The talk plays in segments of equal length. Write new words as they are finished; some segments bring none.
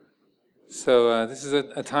So this is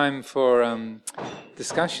a time for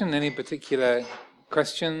discussion. Any particular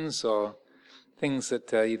questions or things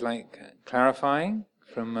that you'd like clarifying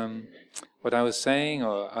from what I was saying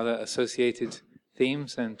or other associated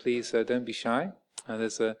themes, then please don't be shy.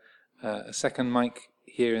 There's a second mic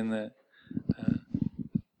here in the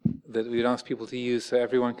that we'd ask people to use so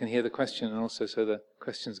everyone can hear the question, and also so the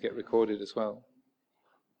questions get recorded as well.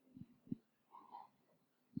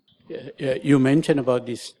 You mentioned about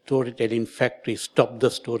this storytelling factory, stop the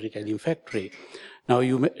storytelling factory. Now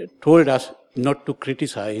you told us not to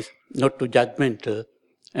criticize, not to judgmental,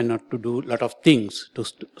 and not to do a lot of things to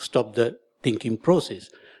stop the thinking process.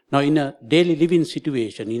 Now in a daily living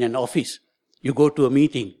situation, in an office, you go to a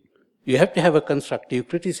meeting, you have to have a constructive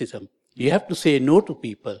criticism. You have to say no to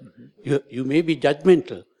people. Mm-hmm. You may be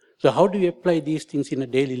judgmental. So how do you apply these things in a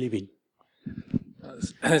daily living?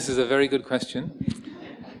 This is a very good question.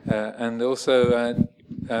 And also,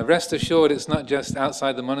 rest assured, it's not just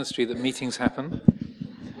outside the monastery that meetings happen.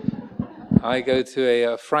 I go to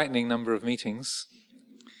a frightening number of meetings,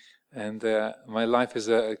 and my life is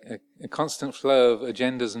a constant flow of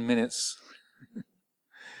agendas and minutes.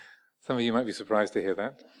 Some of you might be surprised to hear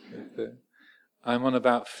that. But, I'm on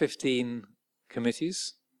about 15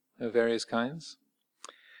 committees of various kinds.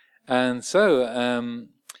 And so,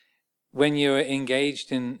 when you're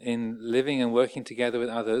engaged in living and working together with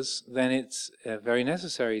others, then it's very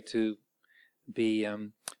necessary to be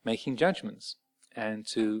making judgments and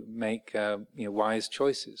to make wise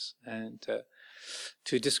choices and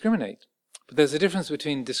to discriminate. But there's a difference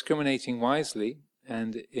between discriminating wisely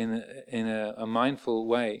and in a mindful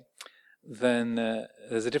way. Then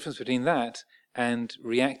there's a difference between that and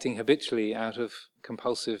reacting habitually out of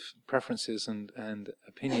compulsive preferences and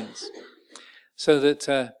opinions. So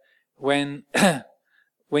that when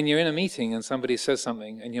you're in a meeting and somebody says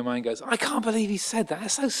something and your mind goes, I can't believe he said that,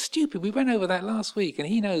 that's so stupid, we went over that last week and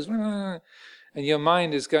he knows, and your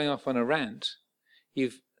mind is going off on a rant,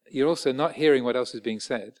 you're also not hearing what else is being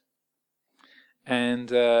said. And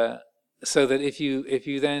so that if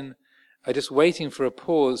you then are just waiting for a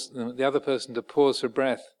pause, the other person to pause for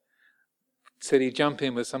breath, so you jump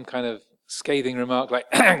in with some kind of scathing remark like,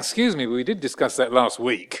 excuse me, we did discuss that last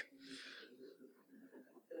week,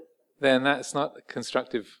 then that's not a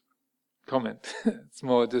constructive comment. It's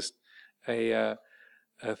more just a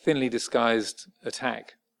thinly disguised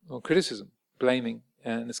attack or criticism, blaming,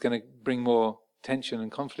 and it's going to bring more tension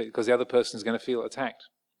and conflict because the other person is going to feel attacked.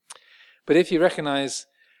 But if you recognize,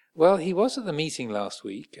 well, he was at the meeting last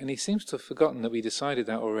week and he seems to have forgotten that we decided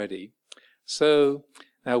that already. So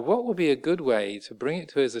now what would be a good way to bring it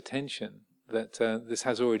to his attention that this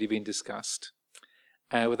has already been discussed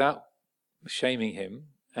without shaming him,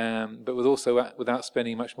 but without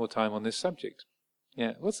spending much more time on this subject?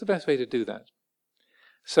 Yeah, what's the best way to do that?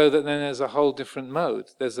 So that then there's a whole different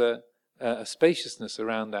mode. There's a spaciousness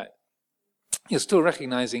around that. You're still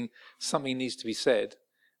recognizing something needs to be said,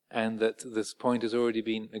 and that this point has already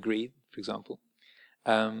been agreed, for example,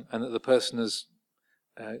 and that the person has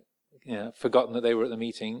forgotten that they were at the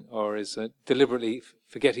meeting, or is deliberately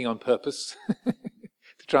forgetting on purpose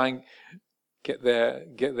to try and get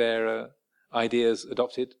their ideas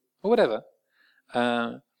adopted, or whatever.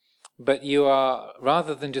 But you are,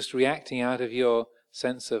 rather than just reacting out of your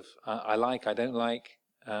sense of I like, I don't like,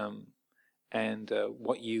 and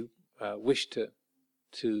what you wish to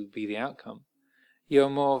be the outcome, you're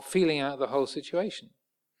more feeling out the whole situation.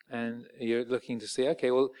 And you're looking to see, okay,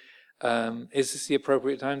 well, is this the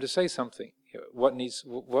appropriate time to say something? What needs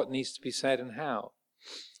to be said and how?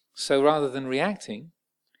 So rather than reacting,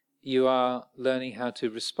 you are learning how to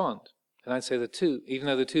respond. And I'd say the two, even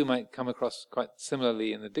though the two might come across quite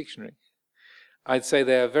similarly in the dictionary, I'd say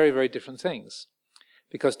they are very, very different things.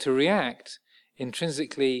 Because to react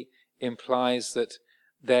intrinsically implies that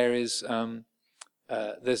there is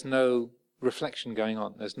there's no reflection going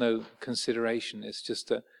on. There's no consideration. It's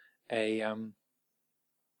just a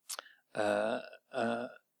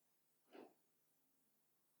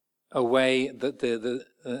way that the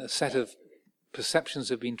set of perceptions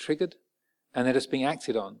have been triggered, and they're just being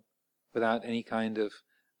acted on without any kind of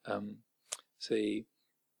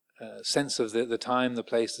sense of the time, the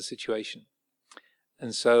place, the situation.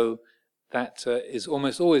 And so that is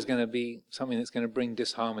almost always going to be something that's going to bring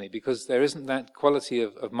disharmony, because there isn't that quality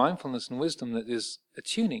of mindfulness and wisdom that is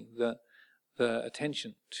attuning the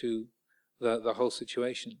attention to the whole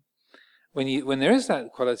situation. When there is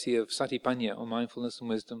that quality of satipanya, or mindfulness and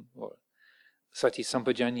wisdom, or sati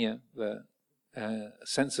sampajanya, the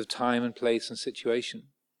sense of time and place and situation,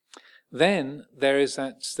 then there's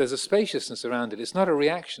a spaciousness around it. It's not a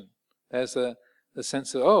reaction. There's the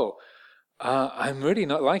sense of, I'm really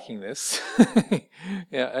not liking this.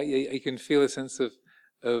 Yeah, you can feel a sense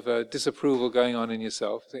of disapproval going on in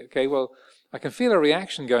yourself. Okay, well, I can feel a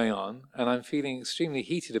reaction going on, and I'm feeling extremely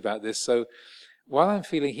heated about this. So while I'm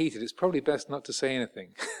feeling heated, it's probably best not to say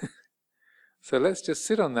anything. So let's just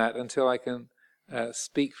sit on that until I can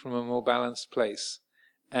speak from a more balanced place.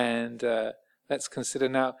 And let's consider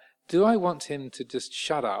now, do I want him to just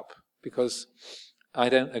shut up because I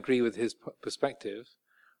don't agree with his perspective?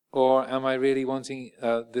 Or am I really wanting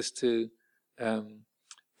this to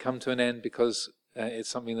come to an end because it's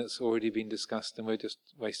something that's already been discussed and we're just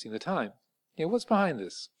wasting the time? You know, what's behind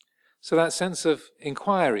this? So that sense of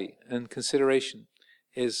inquiry and consideration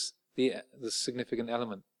is the significant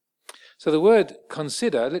element. So the word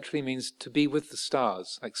consider literally means to be with the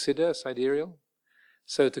stars, like sidereal.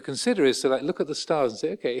 So to consider is to like look at the stars and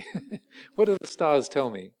say, okay, what do the stars tell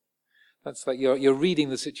me? That's like you're reading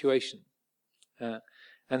the situation.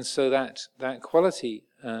 And so that quality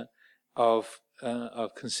of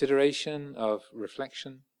consideration, of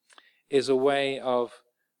reflection, is a way of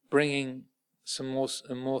bringing some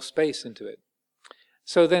more space into it.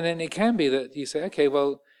 So then it can be that you say, okay,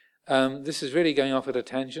 well, this is really going off at a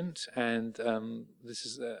tangent, and this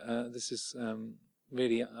is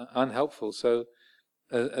really unhelpful. So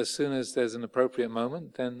as soon as there's an appropriate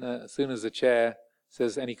moment, then as soon as the chair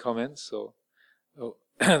says any comments, or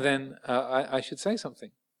then I should say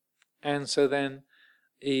something. And so then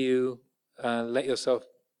you let yourself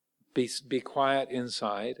be quiet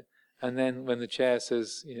inside, and then when the chair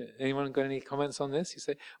says, anyone got any comments on this? You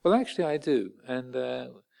say, well, actually I do, and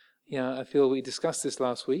I feel we discussed this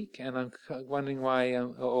last week, and I'm wondering why,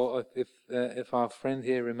 or if our friend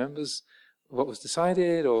here remembers what was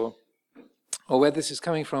decided, or where this is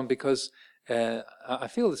coming from, because I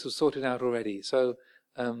feel this was sorted out already. So,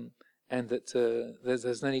 and that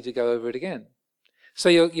there's no need to go over it again. So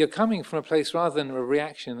you're coming from a place rather than a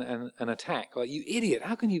reaction and an attack. Like, you idiot!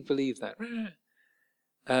 How can you believe that?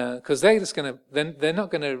 Because they're just going to. They're not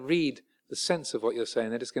going to read the sense of what you're saying.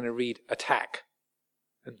 They're just going to read attack,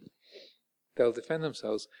 and they'll defend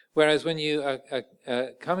themselves. Whereas when you are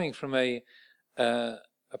coming from a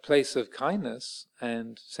place of kindness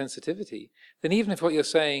and sensitivity, then even if what you're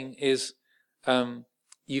saying is,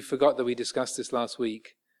 you forgot that we discussed this last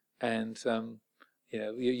week, and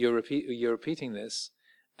you're repeating this,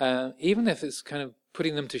 even if it's kind of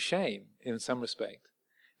putting them to shame in some respect,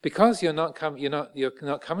 because you're not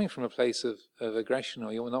coming from a place of aggression,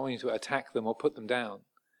 or you're not wanting to attack them or put them down,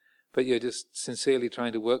 but you're just sincerely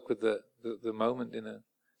trying to work with the moment in a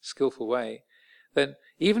skillful way. Then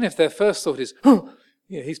even if their first thought is, oh,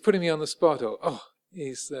 yeah, he's putting me on the spot, or oh,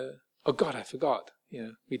 oh God, I forgot.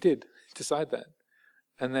 We did decide that,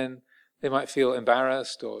 and then they might feel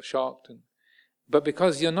embarrassed or shocked, but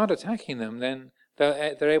because you're not attacking them, then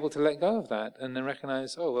they're able to let go of that and then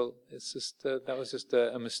recognize, oh well, it's just that was just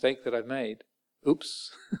a mistake that I've made.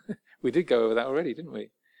 Oops, we did go over that already, didn't we?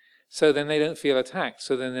 So then they don't feel attacked.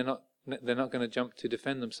 So then they're not going to jump to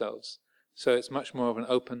defend themselves. So it's much more of an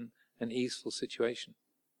open and easeful situation.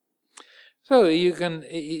 So you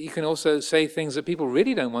can also say things that people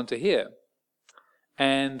really don't want to hear,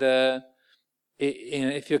 and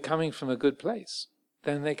if you're coming from a good place,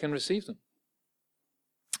 then they can receive them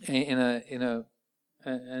and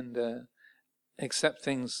accept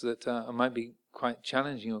things that might be quite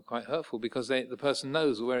challenging or quite hurtful, because the person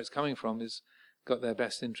knows where it's coming from is got their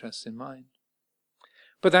best interests in mind.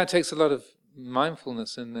 But that takes a lot of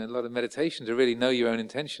mindfulness and a lot of meditation to really know your own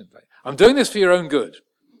intention. Like, I'm doing this for your own good.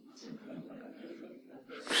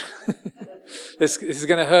 This is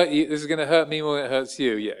going to hurt you. This is going to hurt me more than it hurts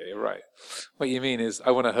you. Yeah, you're right. What you mean is, I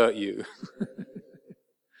want to hurt you.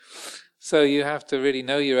 So you have to really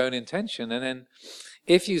know your own intention, and then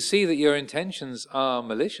if you see that your intentions are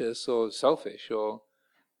malicious or selfish or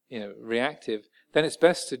reactive, then it's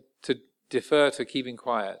best to defer to keeping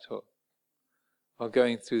quiet, or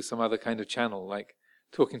going through some other kind of channel, like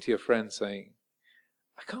talking to your friend saying,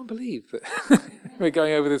 I can't believe that we're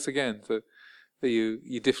going over this again. So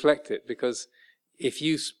you deflect it, because if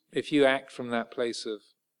you act from that place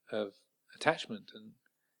of attachment and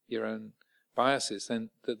your own biases, then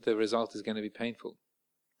the result is going to be painful.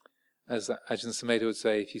 As Ajahn Sumedho would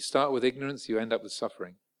say, if you start with ignorance, you end up with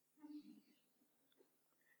suffering.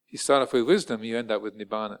 If you start off with wisdom, you end up with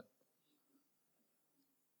nibbana.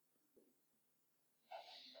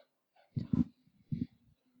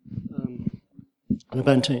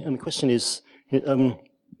 Bhante, the question is,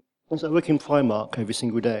 I work in Primark every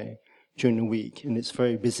single day during the week, and it's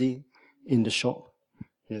very busy in the shop.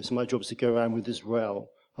 So my job is to go around with this rail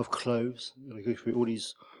of clothes. I go through all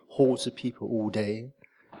these hordes of people all day.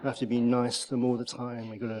 I have to be nice to them all the time.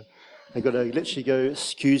 I got to I got to literally go,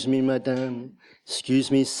 excuse me, madame,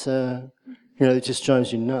 excuse me, sir. You know, it just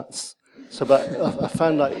drives you nuts. So, but I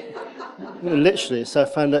found like, literally, so I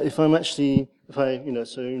found that if I, you know,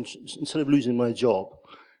 so instead of losing my job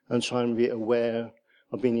and trying to be aware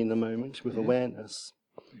of being in the moment with awareness,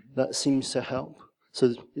 that seems to help.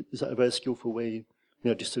 So is that a very skillful way, you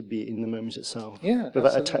know, just to be in the moment itself? Yeah,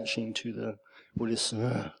 without absolutely. attaching to all this.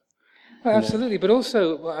 Well, absolutely, but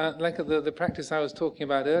also, like the practice I was talking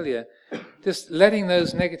about earlier, just letting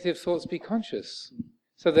those negative thoughts be conscious.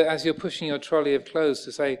 So that as you're pushing your trolley of clothes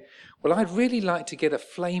to say, well, I'd really like to get a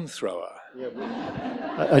flamethrower.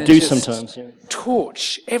 I do sometimes, yeah.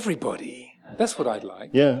 Torch everybody. That's what I'd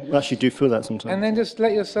like. Yeah, I actually do feel that sometimes. And then just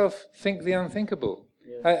let yourself think the unthinkable.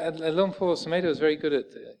 Luang Por Sumedho was very good at,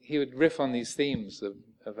 he would riff on these themes of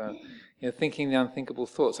you know, thinking the unthinkable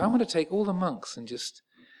thoughts. I want to take all the monks and just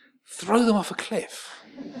throw them off a cliff.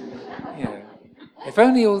 You know, if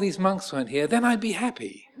only all these monks weren't here, then I'd be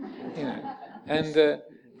happy. You know,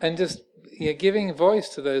 and just, you know, giving voice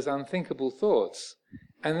to those unthinkable thoughts,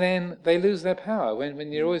 and then they lose their power.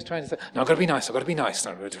 When you're always trying to say, "No, I've got to be nice. I've got to be nice.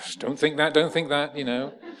 No, just don't think that. Don't think that." You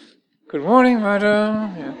know, "Good morning,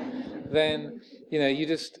 madam." You know, then you know you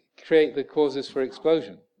just create the causes for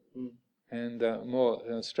explosion and more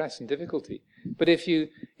stress and difficulty. But if you,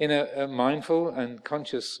 in a mindful and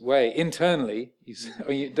conscious way, internally,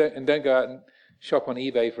 don't go out and shop on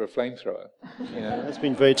eBay for a flamethrower. You know, that's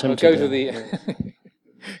been very tempting. Go to the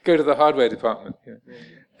go to the hardware department. You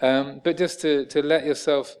know. But just to let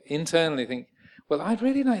yourself internally think, well, I'd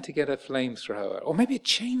really like to get a flamethrower, or maybe a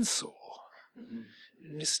chainsaw.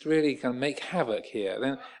 Just really kind of make havoc here.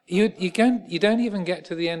 Then you don't even get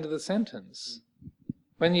to the end of the sentence.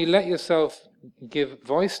 When you let yourself give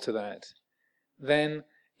voice to that, then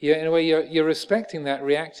in a way you're respecting that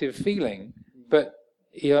reactive feeling, but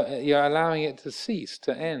you're allowing it to cease,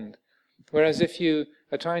 to end. Whereas if you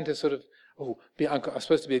are trying to sort of, I'm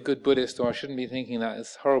supposed to be a good Buddhist, or I shouldn't be thinking that,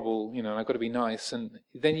 it's horrible, you know, I've got to be nice, and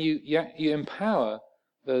then you empower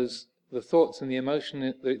the thoughts and the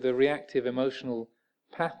emotion, the reactive emotional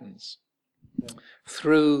patterns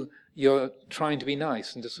through your trying to be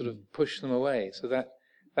nice and to sort of push them away. So that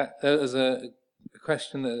was a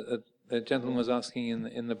question that the gentleman was asking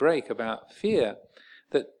in the break about fear.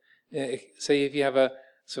 That say if you have a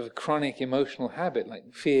sort of chronic emotional habit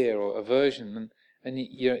like fear or aversion, and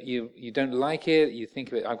you don't like it, you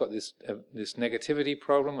think of it, I've got this negativity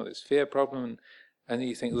problem or this fear problem, and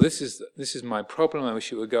you think, well, this is my problem, I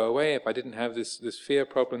wish it would go away. If I didn't have this fear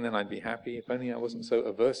problem, then I'd be happy. If only I wasn't so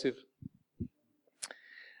aversive.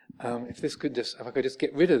 If I could just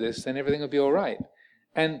get rid of this, then everything would be all right.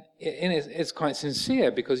 And it's quite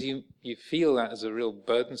sincere, because you feel that as a real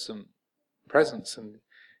burdensome presence, and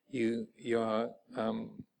you're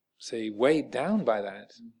say weighed down by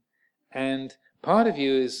that. And part of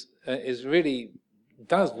you is really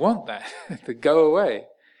does want that to go away,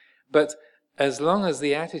 but as long as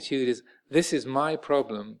the attitude is, this is my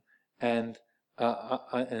problem, and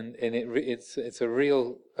it's a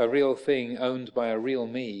real thing owned by a real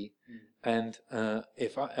me, and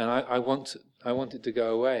I want it to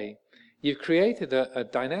go away. You've created a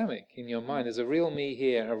dynamic in your mind. There's a real me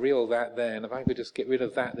here, a real that there, and if I could just get rid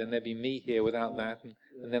of that, then there'd be me here without that,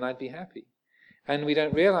 and then I'd be happy. And we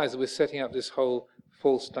don't realize that we're setting up this whole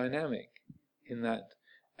false dynamic in that,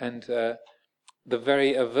 and the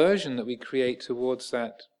very aversion that we create towards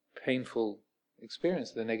that painful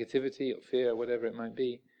experience, the negativity or fear or whatever it might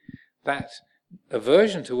be, that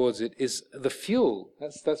aversion towards it is the fuel.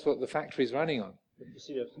 That's what the factory's running on.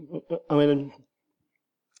 I mean,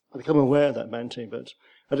 I become aware of that, Bhante, but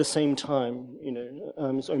at the same time, you know,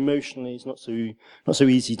 so emotionally, it's not so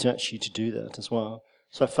easy to actually to do that as well.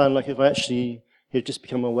 So I found like if I actually just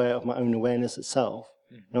become aware of my own awareness itself,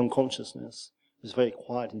 and unconsciousness, it's very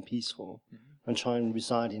quiet and peaceful, and try and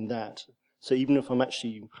reside in that. So even if I'm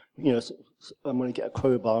actually, you know, I'm going to get a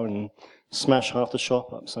crowbar and smash half the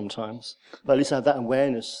shop up sometimes, but at least I have that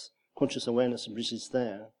awareness, conscious awareness, which is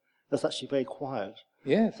there. That's actually very quiet.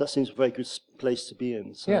 Yes. That seems a very good place to be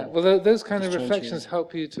in. So yeah, well, those kind of just reflections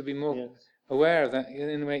help you to be more aware of that.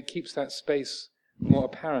 In a way, it keeps that space more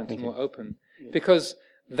apparent and more open. Because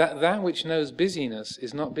that which knows busyness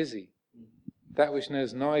is not busy. That which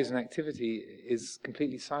knows noise and activity is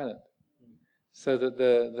completely silent. So that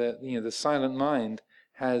the silent mind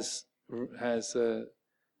has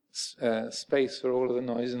space for all of the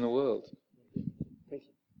noise in the world. Thank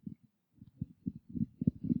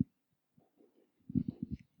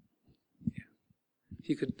you. If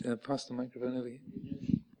you could pass the microphone over here.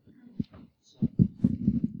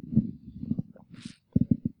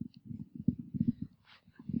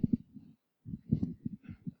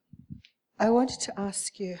 I wanted to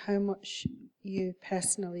ask you how much you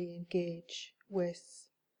personally engage with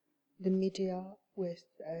the media, with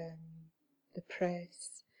the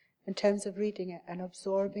press, in terms of reading it and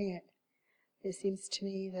absorbing it. It seems to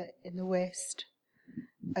me that in the West,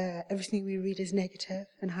 everything we read is negative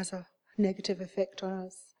and has a negative effect on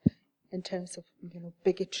us in terms of,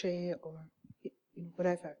 bigotry or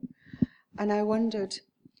whatever. And I wondered,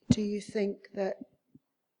 do you think that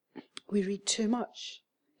we read too much?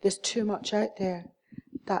 There's too much out there.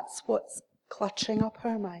 That's what's cluttering up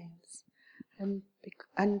our minds. And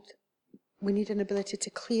we need an ability to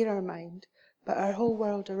clear our mind, but our whole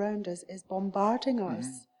world around us is bombarding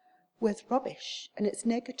us with rubbish, and it's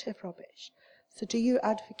negative rubbish. So do you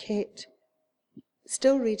advocate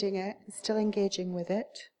still reading it, still engaging with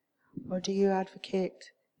it, or do you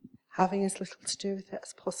advocate having as little to do with it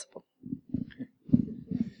as possible?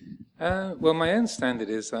 Well, my own standard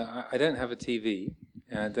is I don't have a TV,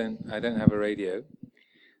 I don't have a radio,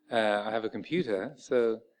 I have a computer,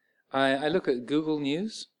 so I look at Google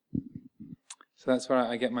News. So that's where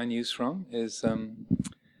I get my news from. Is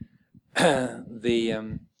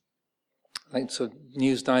the like sort of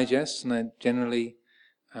news digests, and I generally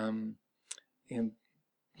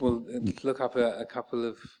will look up a couple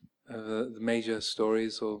of the major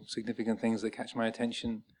stories or significant things that catch my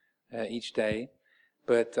attention each day.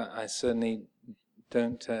 But I certainly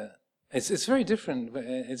don't. It's very different.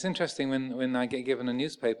 It's interesting when I get given a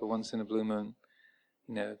newspaper once in a blue moon.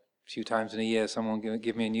 A few times in a year, someone will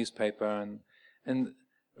give me a newspaper, and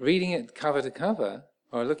reading it cover to cover,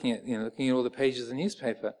 or looking at all the pages of the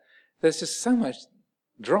newspaper, there's just so much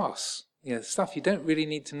dross, stuff you don't really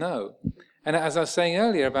need to know. And as I was saying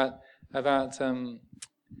earlier about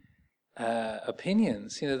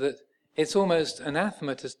opinions, that it's almost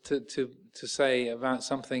anathema to say about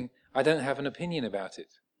something, I don't have an opinion about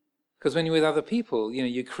it. Because when you're with other people,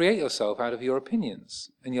 you create yourself out of your opinions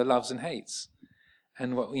and your loves and hates,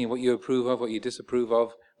 and what you approve of, what you disapprove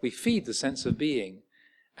of. We feed the sense of being.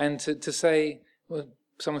 And to say, well,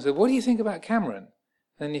 someone said, what do you think about Cameron?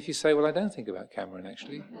 And if you say, well, I don't think about Cameron,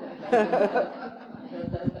 actually.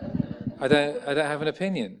 I don't have an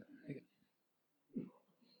opinion.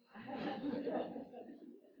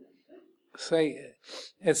 Say,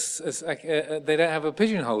 it's like they don't have a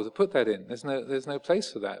pigeonhole to put that in. There's no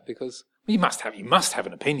place for that, because you must have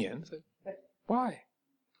an opinion. So, why?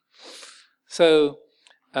 So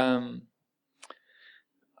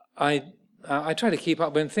I try to keep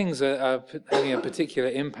up when things are having a particular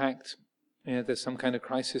impact. There's some kind of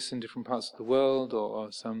crisis in different parts of the world,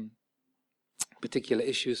 or some particular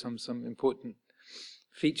issue, some important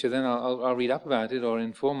feature. Then I'll read up about it or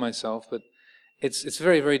inform myself. But it's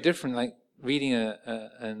very, very different. Like reading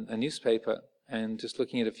a newspaper and just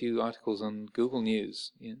looking at a few articles on Google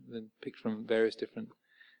News, picked from various different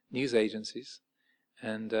news agencies,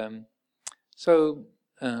 and so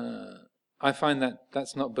I find that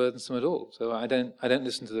that's not burdensome at all. So I don't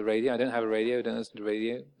listen to the radio. I don't have a radio. I don't listen to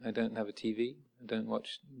radio. I don't have a TV. I don't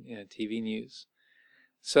watch TV news.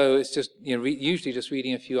 So it's just usually just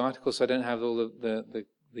reading a few articles. So I don't have all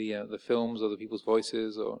the films or the people's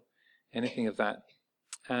voices or anything of that.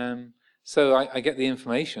 So I get the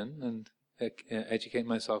information and educate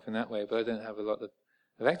myself in that way, but I don't have a lot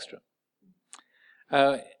of extra.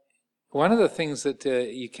 One of the things that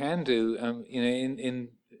you can do, in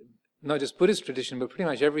not just Buddhist tradition, but pretty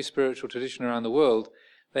much every spiritual tradition around the world,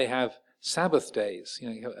 they have Sabbath days,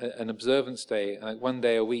 an observance day, like one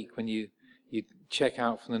day a week when you check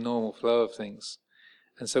out from the normal flow of things.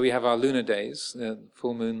 And so we have our lunar days,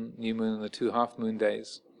 full moon, new moon, and the 2 half-moon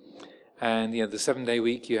days. And the 7-day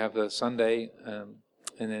week you have the Sunday,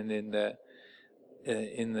 and then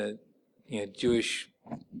in the Jewish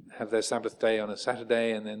have their Sabbath day on a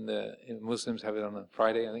Saturday, and then the Muslims have it on a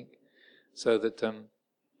Friday, I think. So that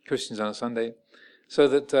Christians on a Sunday, so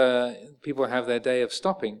that people have their day of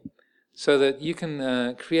stopping, so that you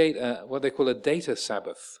can create what they call a data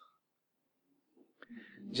Sabbath.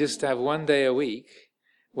 Just to have one day a week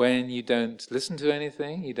when you don't listen to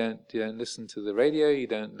anything, you don't listen to the radio, you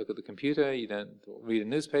don't look at the computer, you don't read a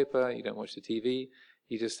newspaper, you don't watch the TV.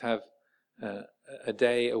 You just have a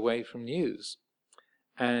day away from news,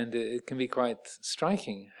 and it can be quite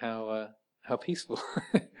striking how peaceful,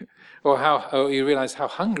 or how you realize how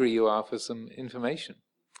hungry you are for some information,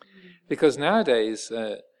 because nowadays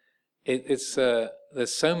it's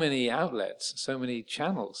there's so many outlets, so many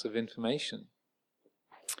channels of information,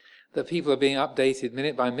 that people are being updated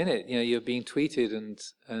minute by minute. You're being tweeted and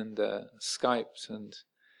Skyped and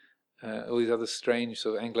all these other strange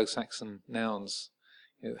sort of Anglo-Saxon nouns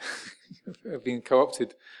have been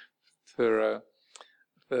co-opted for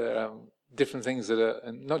different things that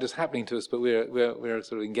are not just happening to us, but we're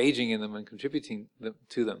sort of engaging in them and contributing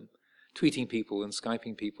to them, tweeting people and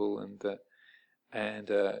Skyping people and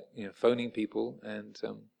phoning people and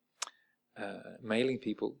mailing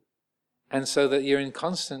people, and so that you're in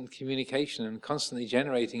constant communication and constantly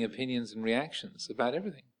generating opinions and reactions about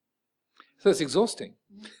everything. So it's exhausting.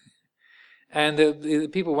 And the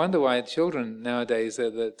people wonder why children nowadays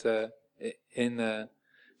in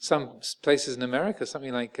some places in America,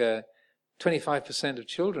 something like 25% of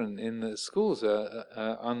children in the schools are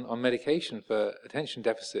on medication for attention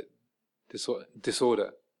deficit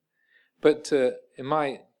disorder. But in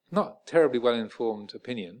my not terribly well-informed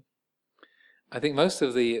opinion, I think most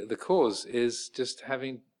of the cause is just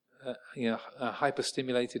having a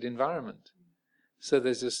hyper-stimulated environment. So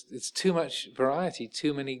it's too much variety,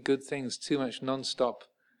 too many good things, too much non-stop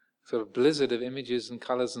sort of blizzard of images and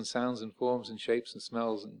colors and sounds and forms and shapes and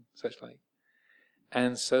smells and such like.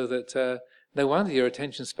 And so that no wonder your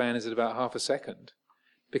attention span is at about half a second,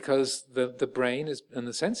 because the brain and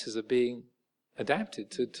the senses are being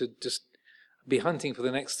adapted to just be hunting for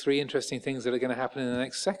the next 3 interesting things that are going to happen in the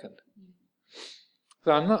next second.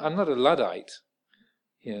 So I'm not a Luddite,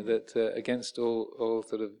 that against all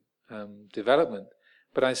sort of development,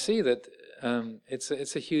 but I see that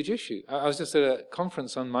it's a huge issue. I was just at a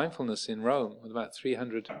conference on mindfulness in Rome with about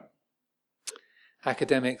 300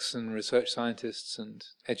 academics and research scientists and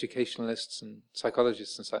educationalists and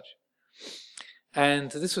psychologists and such.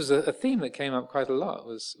 And this was a theme that came up quite a lot.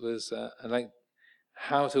 Was like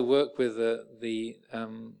how to work with the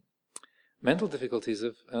mental difficulties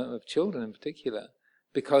of children in particular,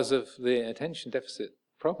 because of the attention deficit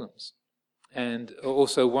problems, and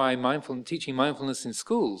also why teaching mindfulness in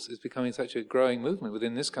schools is becoming such a growing movement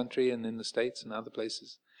within this country and in the States and other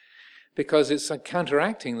places, because it's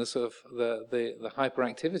counteracting the sort of the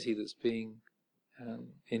hyperactivity that's being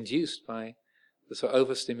induced by the sort of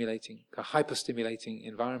overstimulating, hyperstimulating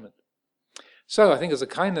environment. So I think as a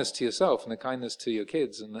kindness to yourself and a kindness to your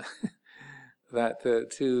kids, and that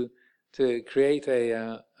to create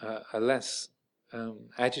a less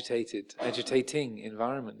agitating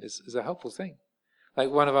environment is a helpful thing. Like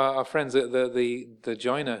one of our friends, the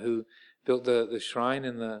joiner who built the shrine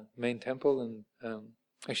in the main temple, and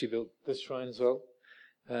actually built this shrine as well.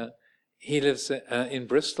 He lives in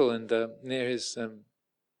Bristol, and near his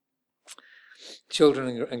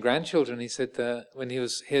children and grandchildren. He said when he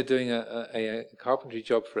was here doing a carpentry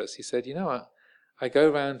job for us, he said, I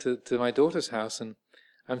go around to my daughter's house, and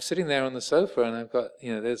I'm sitting there on the sofa, and I've got,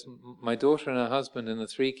 there's my daughter and her husband and the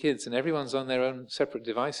 3 kids, and everyone's on their own separate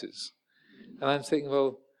devices. And I'm thinking,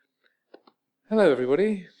 well, hello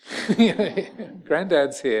everybody,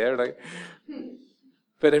 Granddad's here, like,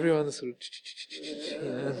 but everyone's sort of,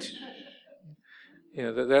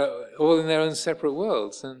 they're all in their own separate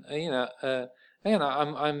worlds, and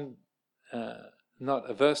I'm not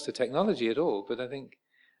averse to technology at all, but I think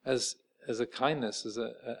as a kindness,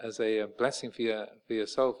 as a blessing for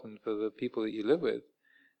yourself and for the people that you live with,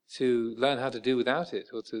 to learn how to do without it,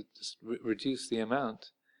 or to just reduce the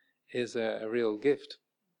amount, is a real gift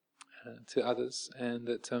to others. And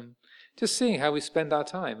that just seeing how we spend our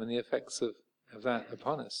time and the effects of that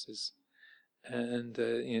upon us is, and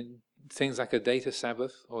things like a data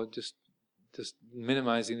Sabbath, or just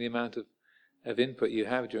minimizing the amount of input you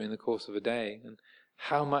have during the course of a day, and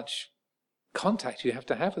how much contact you have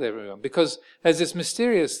to have with everyone, because there's this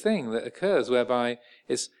mysterious thing that occurs whereby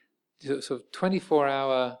it's sort of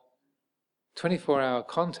 24-hour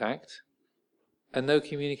contact and no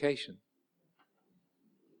communication.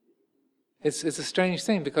 It's a strange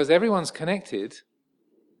thing, because everyone's connected,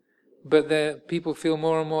 but people feel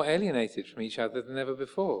more and more alienated from each other than ever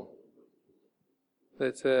before.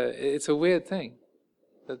 That it's a weird thing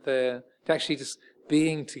that they're actually just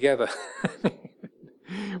being together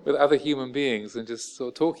with other human beings and just sort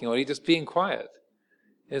of talking, or just being quiet,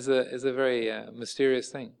 is a very mysterious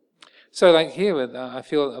thing. So, like here, I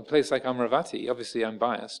feel a place like Amaravati. Obviously, I'm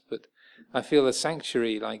biased, but I feel a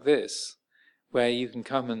sanctuary like this, where you can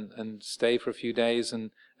come and stay for a few days,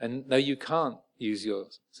 and no, you can't use your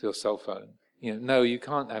cell phone. No, you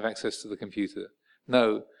can't have access to the computer.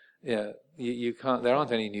 No, you can't. There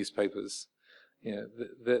aren't any newspapers.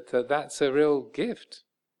 That's a real gift.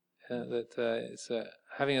 It's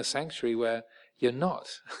having a sanctuary where you're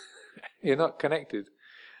not connected,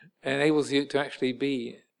 enables you to actually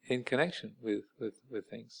be in connection with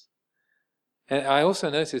things. And I also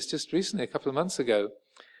noticed just recently, a couple of months ago,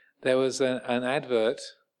 there was an advert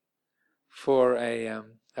for a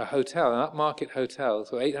hotel, an upmarket hotel,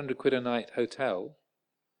 so 800 quid a night hotel,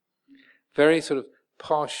 very sort of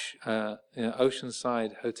posh,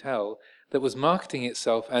 oceanside hotel, that was marketing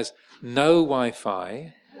itself as no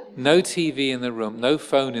Wi-Fi, no TV in the room, no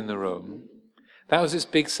phone in the room. That was its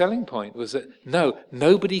big selling point, was that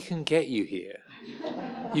nobody can get you here.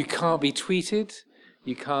 You can't be tweeted,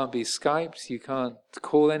 you can't be Skyped, you can't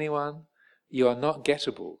call anyone, you are not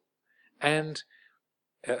gettable. And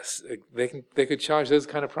they could charge those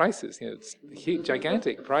kind of prices, it's huge,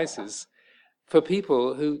 gigantic prices for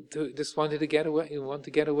people who just wanted to get away, who want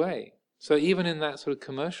to get away. So even in that sort of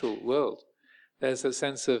commercial world, there's a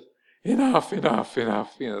sense of enough, enough,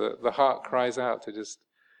 enough. The heart cries out to just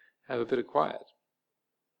have a bit of quiet.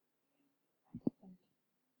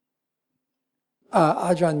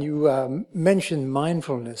 Ajahn, you mentioned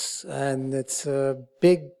mindfulness, and it's a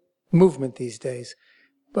big movement these days.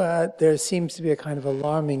 But there seems to be a kind of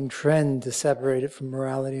alarming trend to separate it from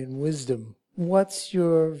morality and wisdom. What's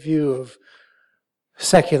your view of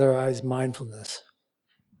secularized mindfulness?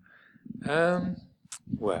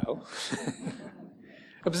 Well,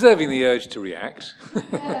 observing the urge to react.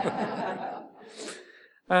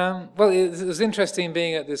 Well, it was interesting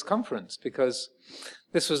being at this conference because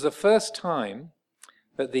this was the first time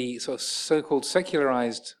that the sort of so-called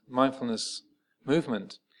secularized mindfulness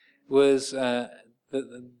movement was there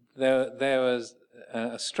was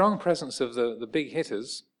a strong presence of the big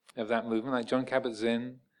hitters of that movement, like Jon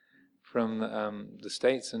Kabat-Zinn from the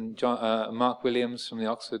States and Mark Williams from the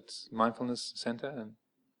Oxford Mindfulness Center, and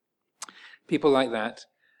people like that.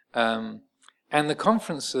 And the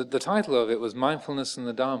conference, the title of it was Mindfulness and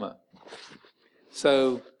the Dharma.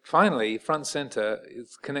 So finally, front center,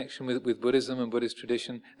 its connection with Buddhism and Buddhist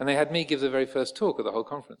tradition, and they had me give the very first talk of the whole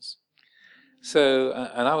conference. So,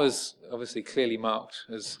 and I was obviously clearly marked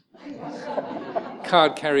as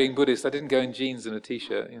card-carrying Buddhist. I didn't go in jeans and a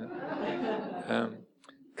t-shirt,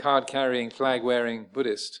 card-carrying, flag-wearing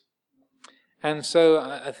Buddhist. And so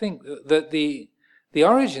I think that the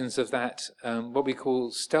origins of that, what we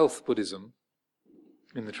call stealth Buddhism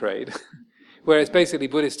in the trade, where it's basically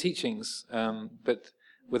Buddhist teachings, but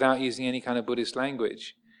without using any kind of Buddhist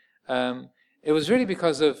language, it was really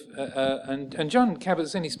because of, and Jon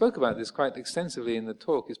Kabat-Zinn, he spoke about this quite extensively in the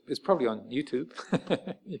talk. It's probably on YouTube.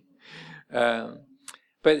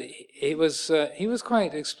 But he was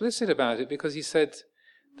quite explicit about it because he said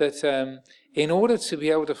that in order to be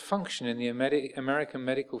able to function in the American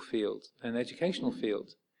medical field and educational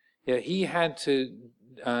field, he had to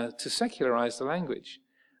secularize the language.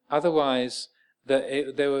 Otherwise,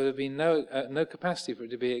 there would have been no capacity for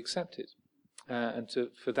it to be accepted, and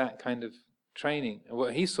for that kind of training.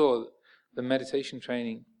 What he saw, the meditation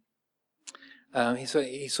training, he saw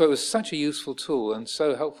it was such a useful tool and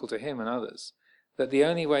so helpful to him and others that the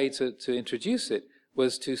only way to introduce it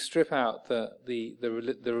was to strip out the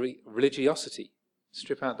religiosity,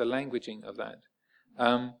 strip out the languaging of that.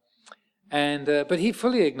 But he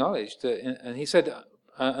fully acknowledged, and he said,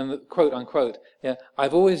 and quote unquote,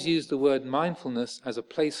 I've always used the word mindfulness as a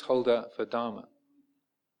placeholder for Dharma.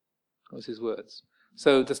 That was his words.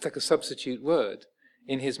 So just like a substitute word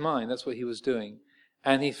in his mind, that's what he was doing.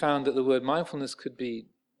 And he found that the word mindfulness could be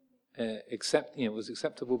was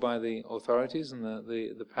acceptable by the authorities and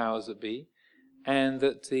the powers that be, and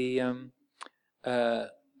that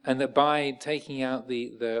that by taking out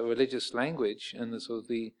the religious language and the sort of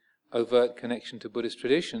the overt connection to Buddhist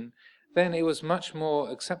tradition, then it was much more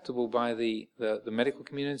acceptable by the medical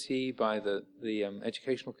community, by the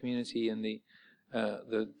educational community, and the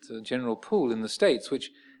general pool in the States,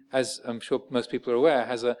 which, as I'm sure most people are aware,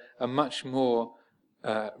 has a much more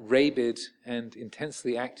rabid and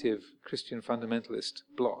intensely active Christian fundamentalist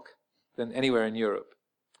bloc than anywhere in Europe.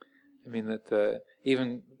 I mean that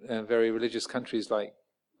even very religious countries like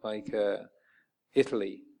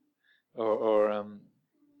Italy, or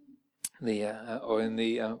in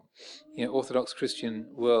the Orthodox Christian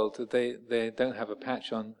world, that they don't have a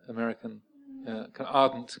patch on American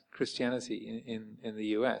ardent Christianity in the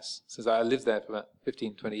US, since I lived there for about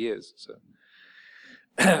 15-20 years. So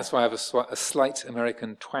that's why I have a slight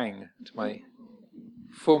American twang to my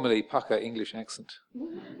formerly pucker English accent.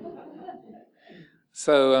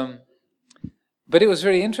 So, but it was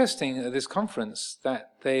very interesting at this conference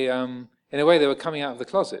that they, in a way, they were coming out of the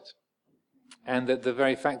closet, and that the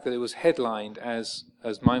very fact that it was headlined as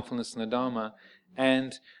mindfulness and the Dharma,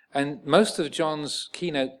 and most of John's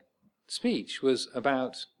keynote speech was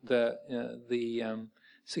about the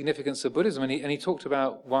significance of Buddhism, and he talked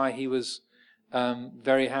about why he was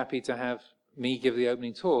very happy to have me give the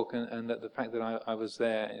opening talk, and that the fact that I was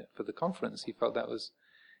there for the conference, he felt that was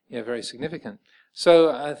very significant.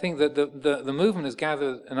 So I think that the movement has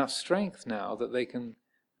gathered enough strength now that they can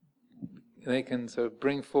sort of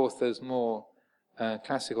bring forth those more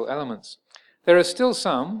classical elements. There are still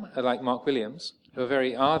some, like Mark Williams, who are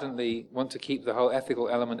very ardently want to keep the whole ethical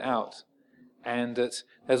element out, and that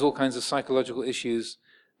there's all kinds of psychological issues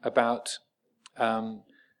about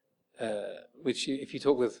which, if you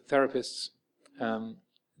talk with therapists,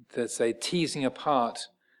 that say teasing apart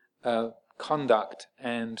conduct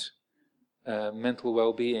and mental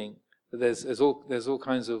well-being. There's all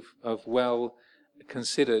kinds of well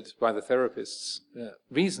considered by the therapists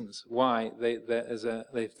reasons why they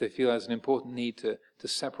feel there's an important need to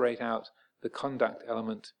separate out the conduct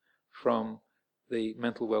element from the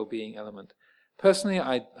mental well-being element. Personally,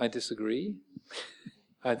 I disagree.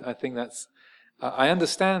 I think that's. I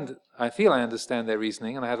understand. I feel I understand their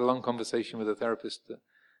reasoning, and I had a long conversation with a therapist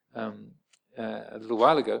a little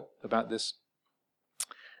while ago about this.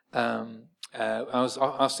 I was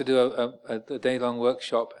asked to do a day-long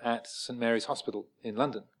workshop at St Mary's Hospital in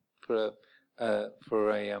London for a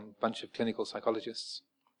bunch of clinical psychologists,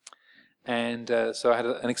 and so I had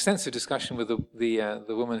an extensive discussion with the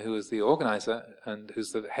woman who was the organizer and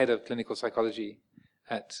who's the head of clinical psychology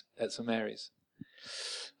at St Mary's,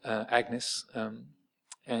 Agnes,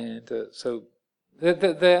 and so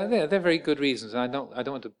they're very good reasons, and I don't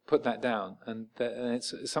want to put that down, and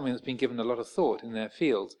it's something that's been given a lot of thought in their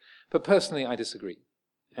field. But personally, I disagree,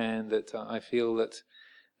 and that I feel that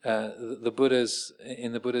in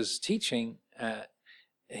the Buddha's teaching,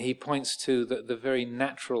 he points to the very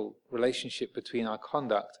natural relationship between our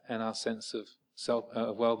conduct and our sense of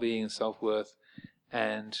well-being and self-worth,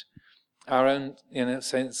 and our own, in a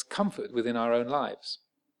sense, comfort within our own lives.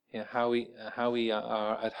 How we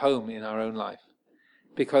are at home in our own life,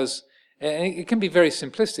 because it can be very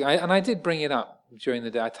simplistic. And I did bring it up during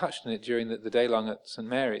the day. I touched on it during the day long at St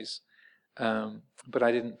Mary's, but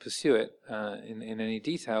I didn't pursue it in any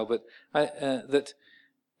detail. But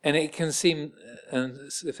and it can seem,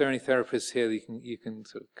 and if there are any therapists here, you can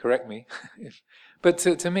sort of correct me. But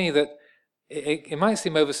to me, that it might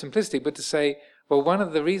seem oversimplistic, but to say, well, one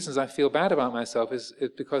of the reasons I feel bad about myself is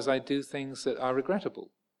because I do things that are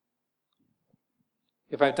regrettable.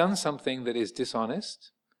 If I've done something that is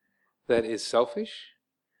dishonest, that is selfish,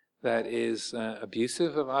 that is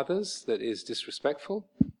abusive of others, that is disrespectful,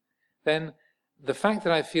 then the fact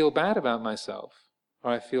that I feel bad about myself,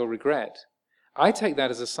 or I feel regret, I take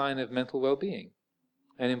that as a sign of mental well-being.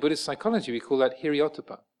 And in Buddhist psychology, we call that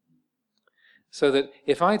hiriyottappa. So that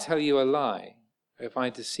if I tell you a lie, if I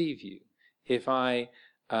deceive you, if I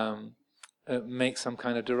make some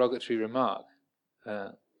kind of derogatory remark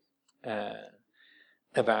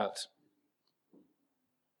about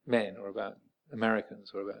men, or about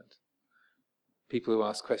Americans, or about people who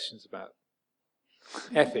ask questions about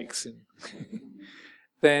ethics,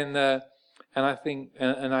 then and I think,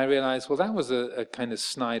 and I realized, well, that was a kind of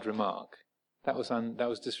snide remark. That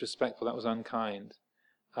was disrespectful. That was unkind.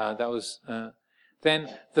 That was then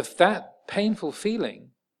that painful feeling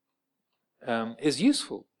is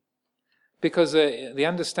useful, because the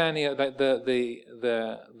understanding of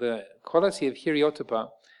the quality of hiriyottappa.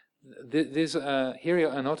 These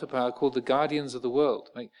Hiri and Ottappa are called the guardians of the world.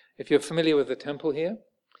 Like, if you're familiar with the temple here,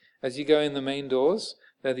 as you go in the main doors,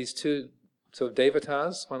 there are these two sort of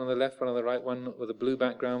devatas, one on the left, one on the right, one with a blue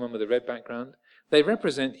background, one with a red background. They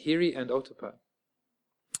represent Hiri and Ottappa,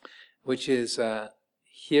 which is,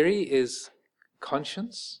 Hiri is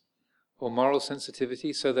conscience or moral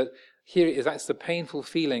sensitivity, so that that's the painful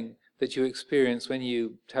feeling that you experience when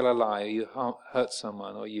you tell a lie, or you hurt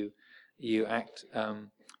someone, or you act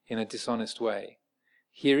in a dishonest way.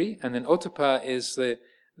 Hiri, and then Ottappa is the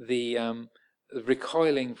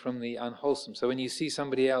recoiling from the unwholesome. So when you see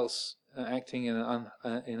somebody else acting in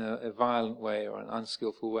a violent way or an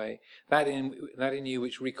unskillful way, that in you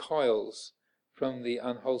which recoils from the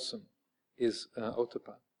unwholesome is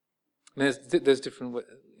Ottappa. And there's different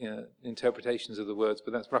interpretations of the words,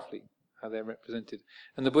 but that's roughly how they're represented.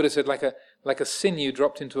 And the Buddha said, like a sinew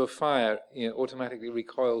dropped into a fire, automatically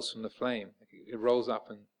recoils from the flame. It rolls up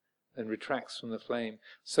and retracts from the flame.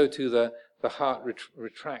 So too the heart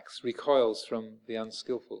recoils from the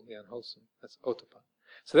unskillful, the unwholesome. That's Ottappa.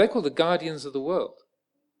 So they're called the guardians of the world.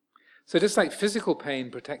 So just like physical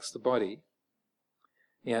pain protects the body,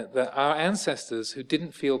 our ancestors who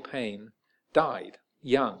didn't feel pain died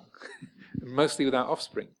young, mostly without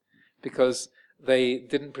offspring, because they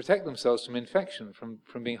didn't protect themselves from infection,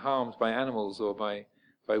 from being harmed by animals or by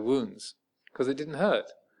wounds, because it didn't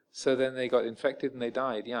hurt. So then they got infected and they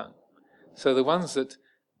died young. So the ones that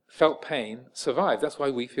felt pain survived. That's why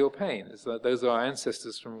we feel pain. Those are our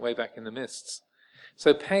ancestors from way back in the mists.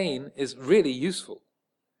 So pain is really useful.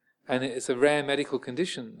 And it's a rare medical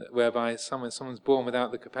condition whereby someone's born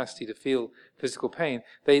without the capacity to feel physical pain.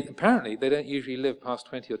 Apparently they don't usually live past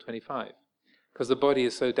 20 or 25. because the body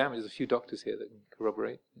is so damaged. There's a few doctors here that can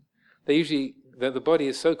corroborate. The body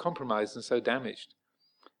is so compromised and so damaged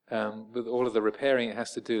with all of the repairing it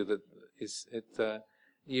has to do that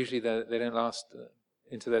usually they don't last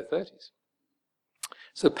into their 30s.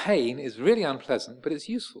 So pain is really unpleasant, but it's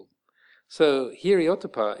useful. So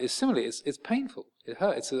hiri-ottappa is similarly, it's painful. It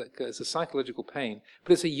hurts. It's a psychological pain,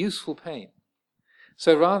 but it's a useful pain.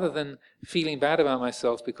 So rather than feeling bad about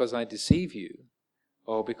myself because I deceive you,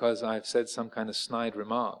 or because I've said some kind of snide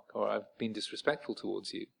remark, or I've been disrespectful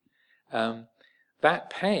towards you, that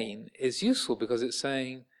pain is useful because it's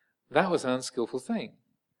saying, that was an unskillful thing.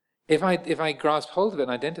 If I grasp hold of it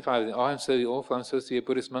and identify with it, oh, I'm so awful, I'm supposed to be a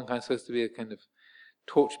Buddhist monk, I'm supposed to be a kind of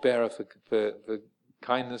torchbearer for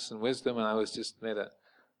kindness and wisdom, and I was just made a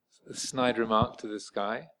snide remark to this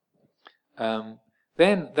guy,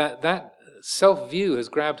 then that self-view has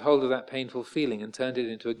grabbed hold of that painful feeling and turned it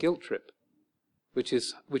into a guilt trip, which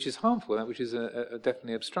is harmful, which is a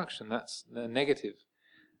definitely obstruction. That's a negative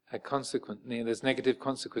consequence. There's negative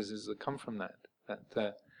consequences that come from that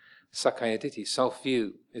sakkaya ditthi,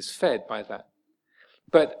 self-view, is fed by that.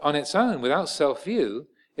 But on its own, without self-view,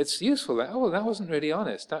 it's useful. That, oh, that wasn't really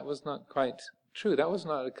honest. That was not quite true. That was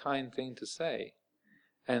not a kind thing to say.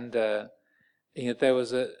 And there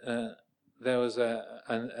was a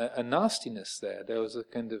nastiness there. There was a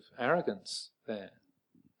kind of arrogance there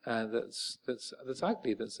that's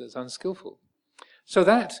ugly. That's unskillful. So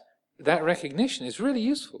that recognition is really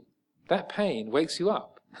useful. That pain wakes you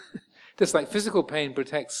up. Just like physical pain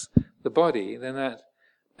protects the body, then that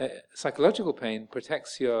psychological pain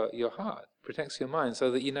protects your heart, protects your mind,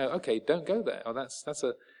 so that you know, okay, don't go there. Or that's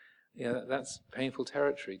painful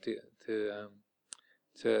territory to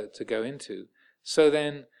go into. So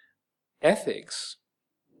then, ethics,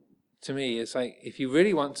 to me, is like, if you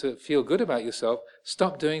really want to feel good about yourself,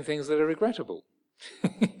 stop doing things that are regrettable.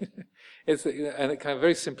 It's a kind of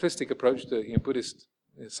very simplistic approach to Buddhist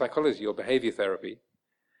psychology or behavior therapy.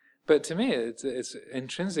 But to me, it's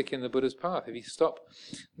intrinsic in the Buddha's path. If you stop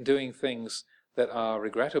doing things that are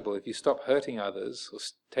regrettable, if you stop hurting others or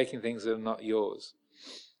taking things that are not yours,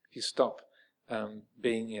 if you stop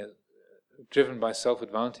being driven by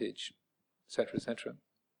self-advantage, etc.,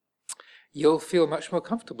 you'll feel much more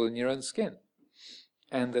comfortable in your own skin.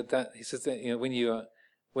 And that he says that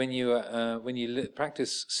when you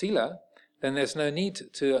practice sila, then there's no need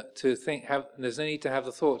to think. There's no need to have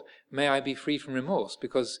the thought, "May I be free from remorse?"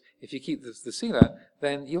 Because if you keep the sila,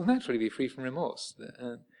 then you'll naturally be free from remorse.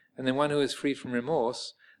 And then one who is free from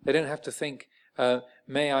remorse, they don't have to think,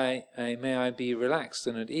 "May I be relaxed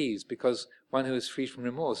and at ease?" Because one who is free from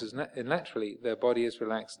remorse is naturally their body is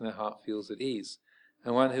relaxed and their heart feels at ease.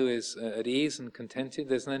 And one who is at ease and contented,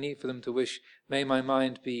 there's no need for them to wish, "May my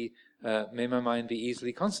mind be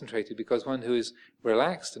easily concentrated," because one who is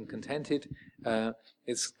relaxed and contented,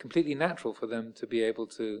 it's completely natural for them to be able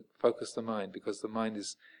to focus the mind, because the mind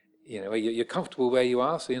is, you're comfortable where you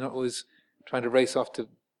are, so you're not always trying to race off to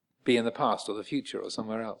be in the past or the future or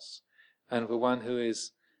somewhere else. And for one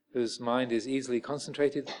whose mind is easily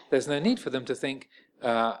concentrated, there's no need for them to think,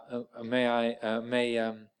 may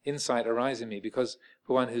insight arise in me, because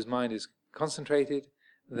for one whose mind is concentrated,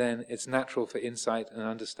 then it's natural for insight and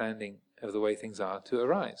understanding of the way things are to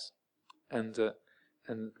arise. And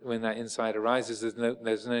when that insight arises,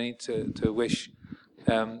 there's no need to wish,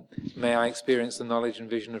 may I experience the knowledge and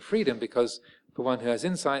vision of freedom, because for one who has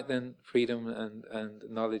insight, then freedom and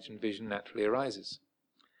knowledge and vision naturally arises.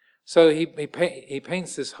 So he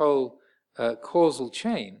paints this whole causal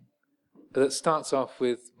chain that starts off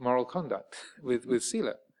with moral conduct, with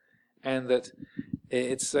sila, and that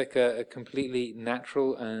it's like a completely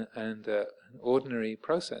natural and ordinary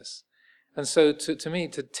process. And so to me,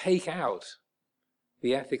 to take out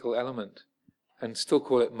the ethical element and still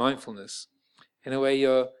call it mindfulness, in a way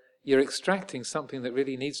you're extracting something that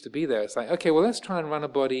really needs to be there. It's like, okay, well, let's try and run a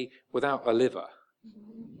body without a liver.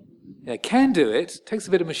 Can do it, takes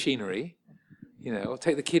a bit of machinery, or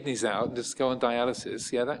take the kidneys out and just go on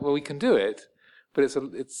dialysis. Well, we can do it, but there's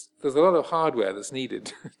a lot of hardware that's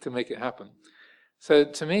needed to make it happen. So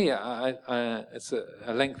to me, it's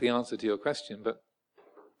a lengthy answer to your question, but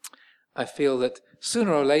I feel that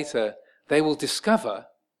sooner or later they will discover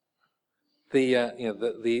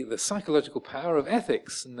the psychological power of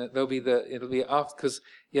ethics, and that it'll be after, because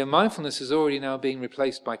mindfulness is already now being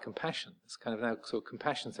replaced by compassion. It's kind of now sort of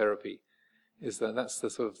compassion therapy. That's the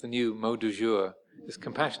sort of the new mot du jour. This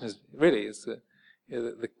compassion is really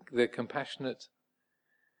the compassionate.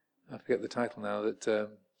 I forget the title now. That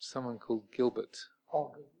someone called Gilbert.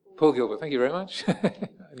 Paul Gilbert. Thank you very much.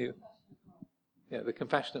 Yeah, the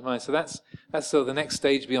compassionate mind. So that's sort of the next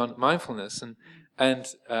stage beyond mindfulness. And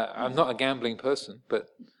I'm not a gambling person, but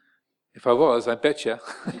if I was, I bet you,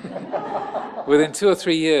 within 2 or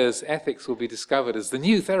 3 years, ethics will be discovered as the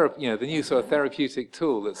new the new sort of therapeutic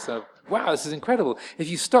tool. That's wow, this is incredible. If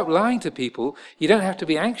you stop lying to people, you don't have to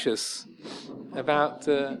be anxious about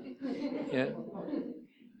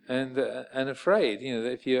and afraid.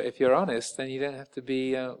 If you're honest, then you don't have to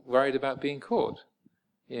be worried about being caught.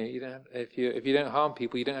 You don't have, if you don't harm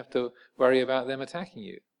people, you don't have to worry about them attacking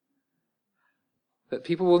you. That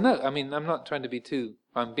people will know. I mean, I'm not trying to be too.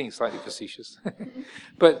 I'm being slightly facetious,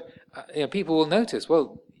 but people will notice.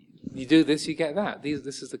 Well, you do this, you get that.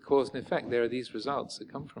 This is the cause and effect. There are these results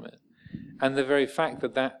that come from it, and the very fact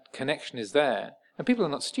that that connection is there, and people are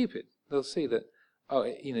not stupid. They'll see that. Oh,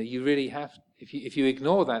 you really have. If you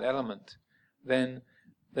ignore that element, then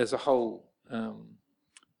there's a whole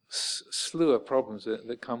slew of problems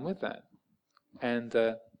that come with that, and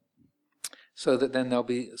so that then there'll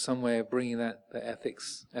be some way of bringing the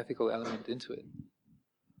ethical element into it.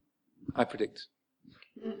 I predict.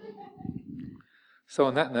 So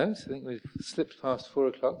on that note, I think we've slipped past 4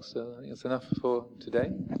 o'clock, so I think that's enough for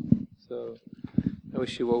today. So I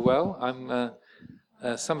wish you all well.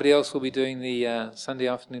 Somebody else will be doing the Sunday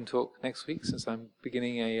afternoon talk next week, since I'm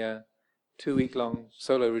beginning a 2-week-long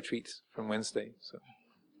solo retreat from Wednesday. So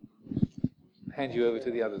hand you over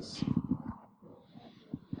to the others.